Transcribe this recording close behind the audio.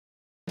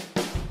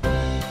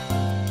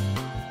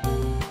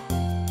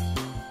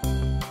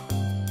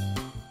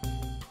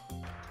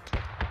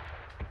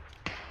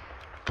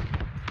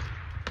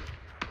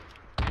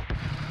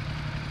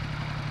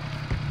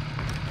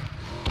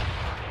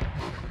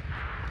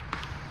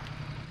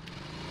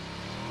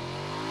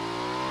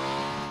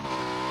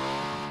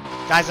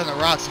Guys on the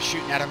rocks are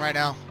shooting at him right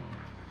now.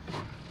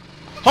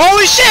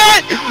 Holy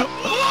shit!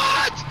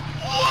 What?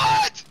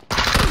 What?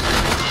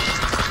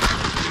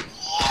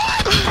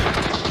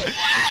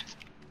 What?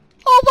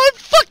 Oh my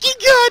fucking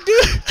god,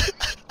 dude!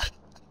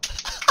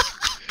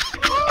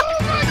 Oh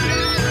my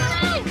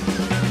god!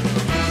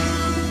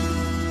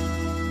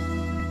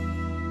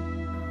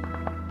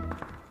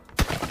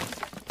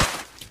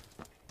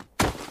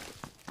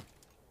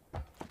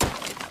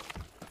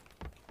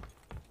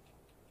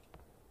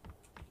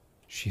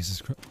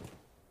 Jesus Christ.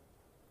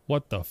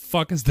 What the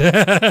fuck is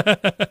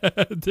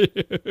that?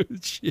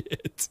 Dude,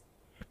 shit.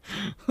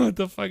 What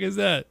the fuck is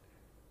that?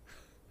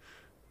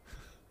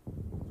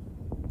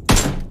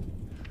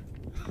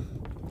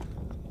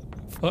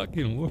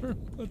 Fucking worm?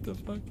 What the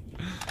fuck?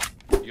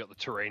 You got the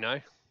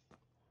Torino.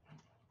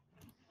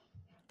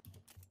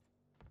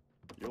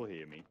 You'll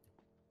hear me.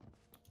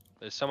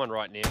 There's someone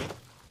right near me.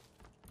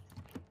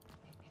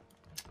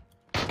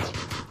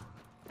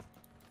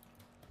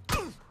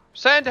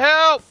 Send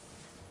help!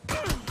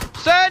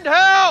 Send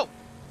help!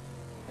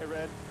 Hey,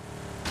 Red.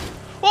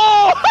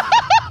 Oh!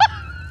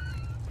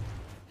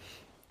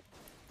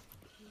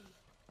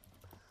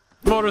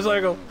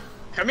 Motorcycle.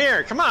 Come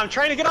here, come on, I'm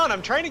trying to get on,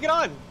 I'm trying to get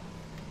on.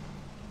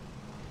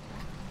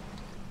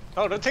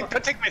 Oh, don't take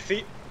my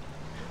seat.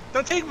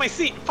 Don't take my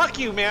seat. Fuck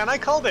you, man, I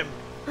called him.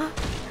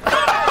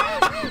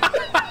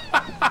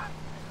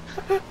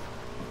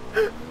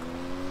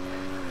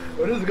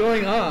 What is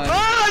going on?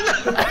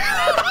 Run!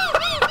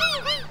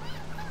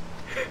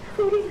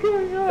 What is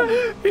going on?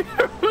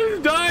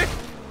 Everyone's dying.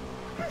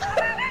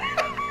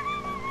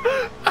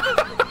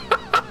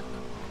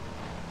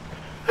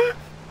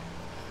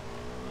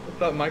 I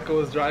thought Michael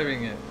was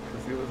driving it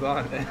because he was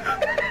on it.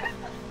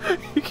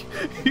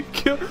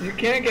 You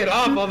can't get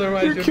off,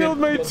 otherwise You killed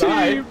my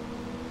team.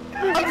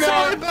 I'm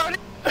sorry about it.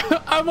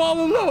 I'm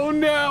all alone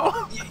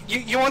now.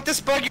 You want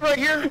this buggy right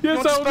here?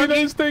 Yes, that would be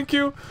nice. Thank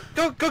you.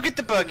 Go get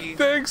the buggy.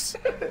 Thanks.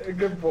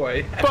 Good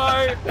boy.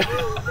 Bye.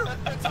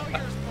 That's all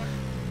yours, bud.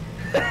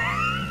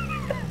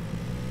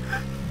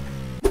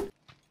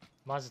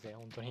 マジで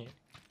本当に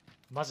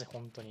マジ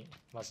本当に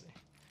マジで。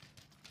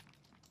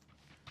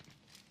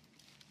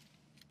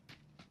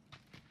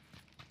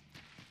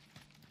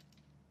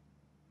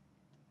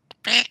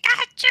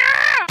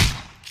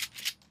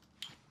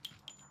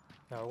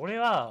俺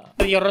は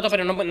Medio roto,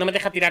 pero no me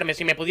deja tirarme.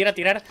 Si me pudiera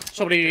tirar,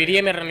 sobreviviría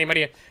y me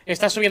reanimaría.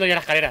 Está subiendo ya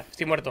la escalera.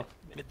 Estoy muerto.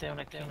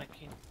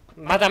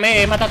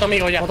 Mátame, he matado a tu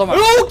amigo ya.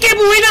 ¡Oh, qué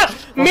buena!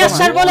 ¡Me has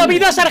salvado la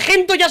vida,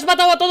 sargento! ¡Ya has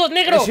matado a todos,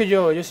 negro! Yo soy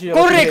yo.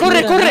 ¡Corre,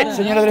 corre, corre!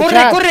 Señora del ¡Corre,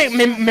 chat. corre!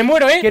 Me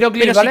muero, Quiero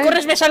clip, pero ¿vale? si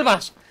corres me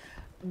salvas.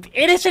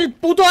 ¡Eres el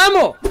puto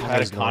amo! I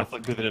had a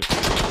conflict with it.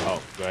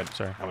 Oh, go ahead.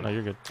 Sorry. No,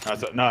 you're good.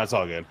 No, it's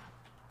all good.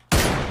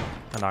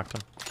 I knocked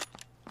him.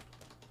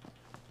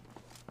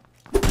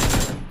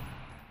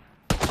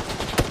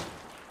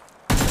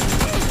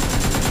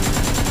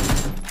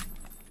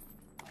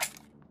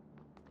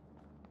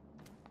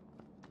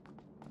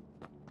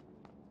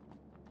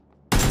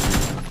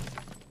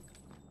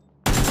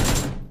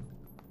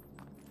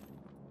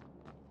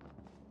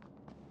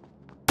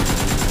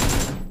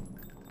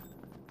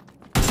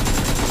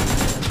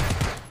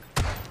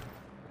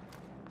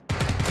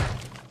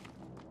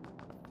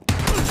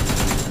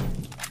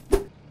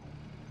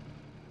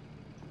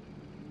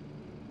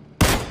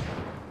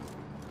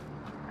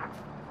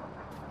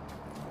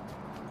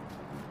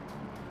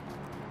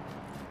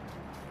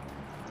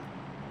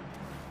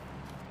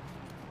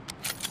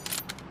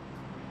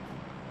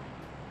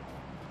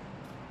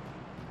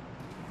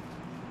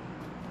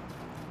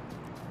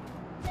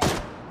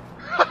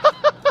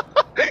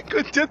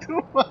 Concha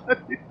tu madre.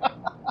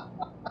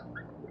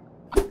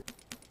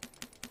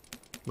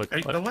 Look,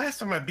 Hey, the last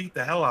time I beat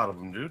the hell out of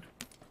him, dude.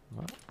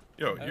 What?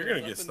 Yo, you're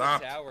gonna get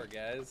stopped. Tower,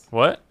 guys.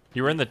 What?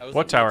 You were in the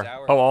what tower?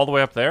 tower. Oh, all the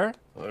way up there?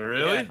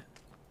 Really? Yeah.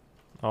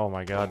 Oh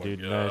my god, my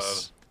dude, God.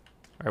 nice.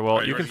 All right, well,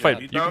 Are you you can ready to fight.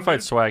 beat You can down, fight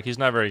dude? Swag. He's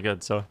not very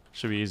good, so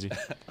should be easy.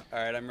 All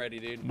right, I'm ready,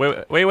 dude.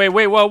 Wait.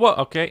 Whoa.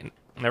 Okay,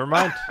 never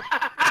mind.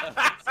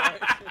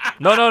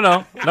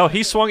 No.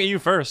 He swung at you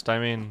first. I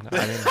mean,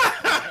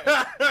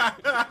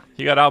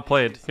 he got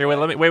outplayed. Here,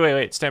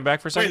 wait. Stand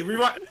back for a second.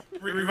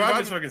 Wait, revive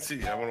me so I can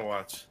see. I want to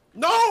watch.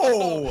 No!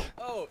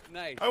 Oh,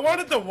 nice. I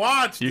wanted to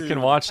watch. You dude.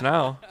 can watch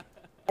now.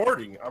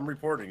 I'm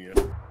reporting you.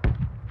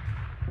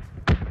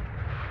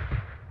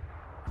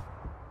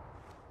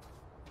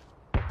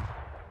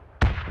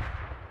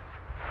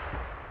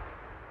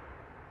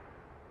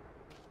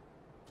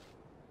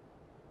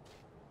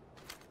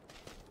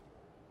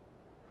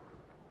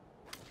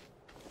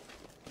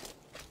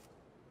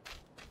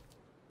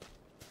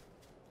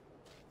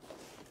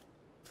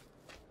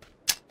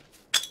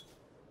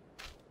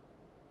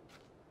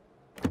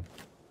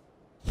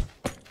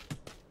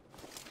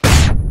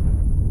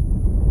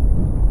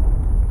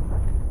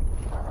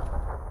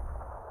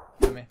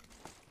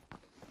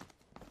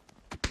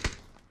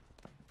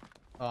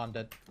 Oh, I'm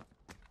dead.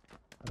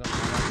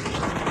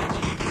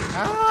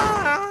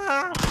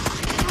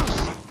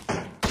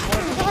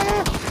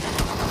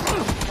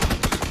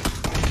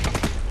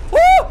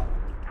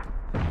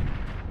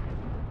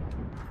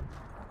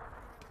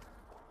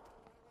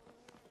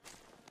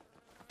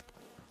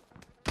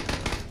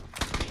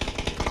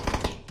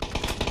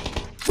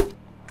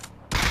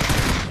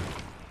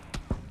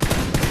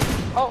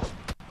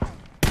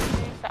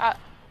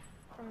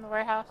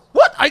 warehouse.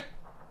 What?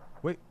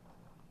 Wait.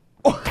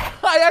 Oh,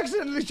 I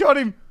accidentally shot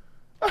him.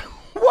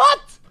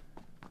 What?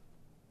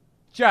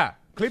 Chat,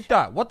 clip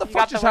that. What the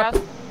fuck just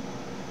happened?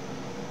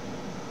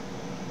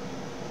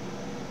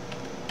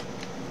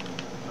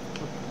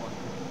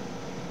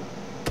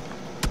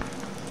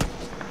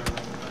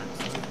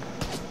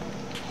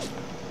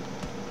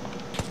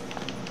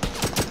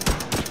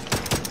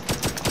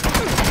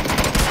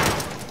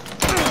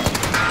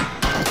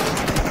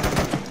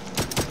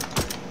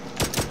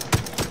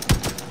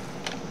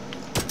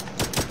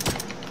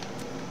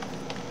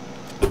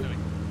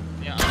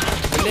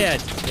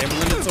 Блять, я ему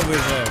на лицо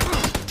выезжаю.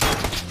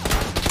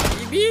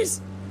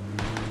 Ебись!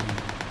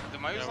 Ты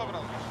мою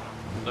забрал?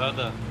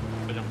 Да.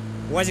 Пойдем.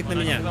 УАЗик на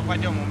меня. Куда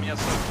пойдем? У меня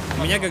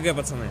У меня ГГ,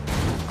 пацаны.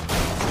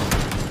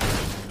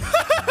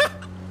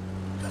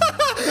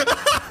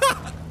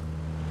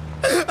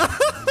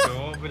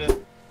 Всё, блядь.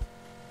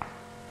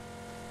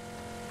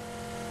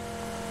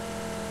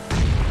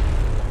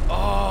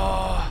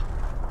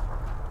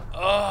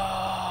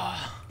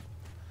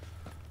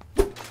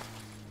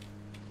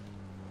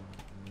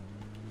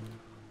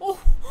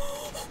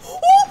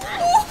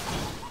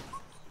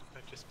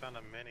 I just found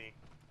a mini.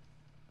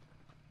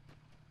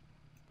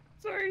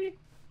 Sorry.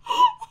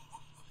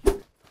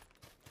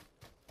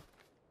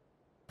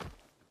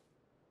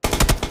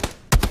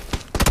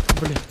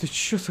 Блять, ты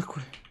чё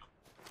такой?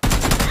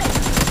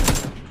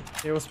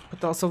 Я его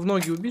пытался в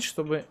ноги убить,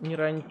 чтобы не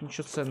ранить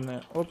ничего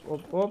ценное. Оп.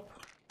 Но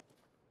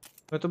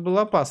это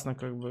было опасно,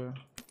 как бы.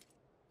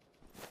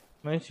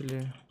 Знаете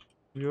ли,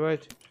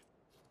 убивать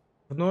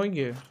в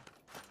ноги.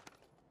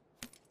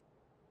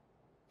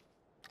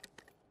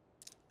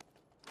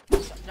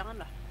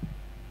 Janganlah.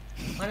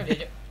 Mana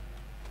dia?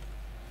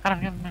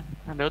 Kanan.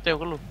 Ada hotel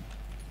ke lu?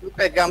 Lu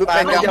pegang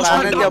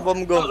tangan dia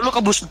bom gua. Lu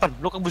ke bus depan,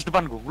 gua.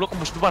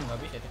 Enggak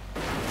bisa deh.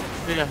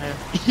 Iya.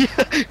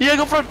 Iya,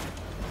 go front.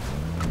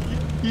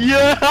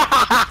 Iya.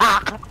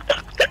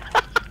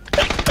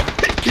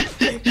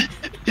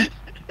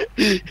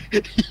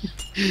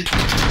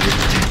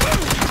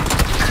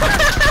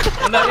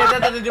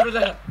 Udah, dia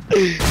berusaha.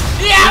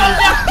 Iya.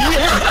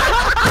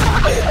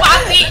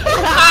 Mati.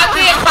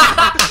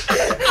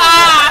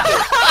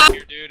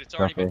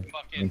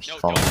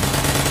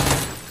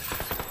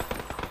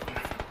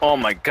 Oh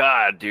my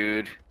god,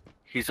 dude.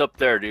 He's up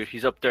there, dude.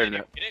 He's up there.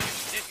 I'm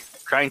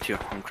trying to.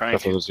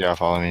 Yeah,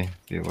 follow me.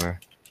 Be aware.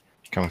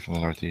 Coming from the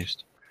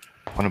northeast.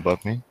 One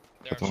above me.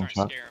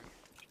 Shot.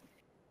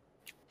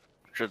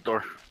 Shut the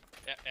door.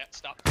 Yeah,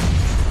 stop.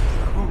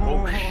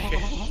 Oh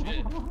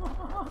shit.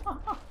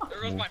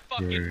 There goes my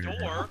fucking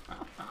door.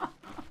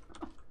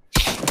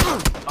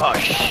 Oh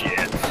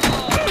shit.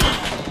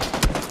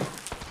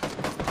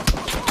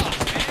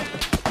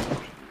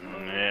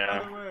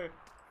 Yeah.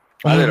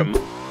 I hit him.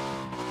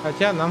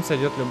 Хотя нам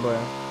сойдет любое.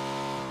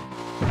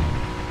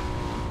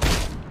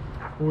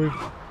 Ой,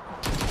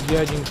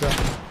 дяденька.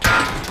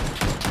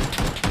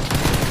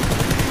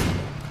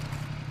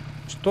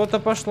 Что-то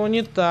пошло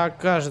не так,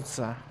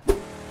 кажется.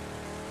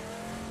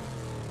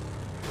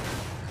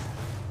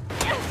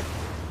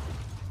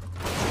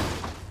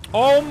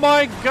 Oh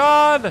my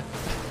god!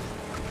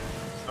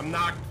 I'm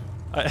knocked.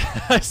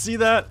 I see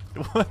that.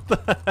 What the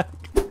heck?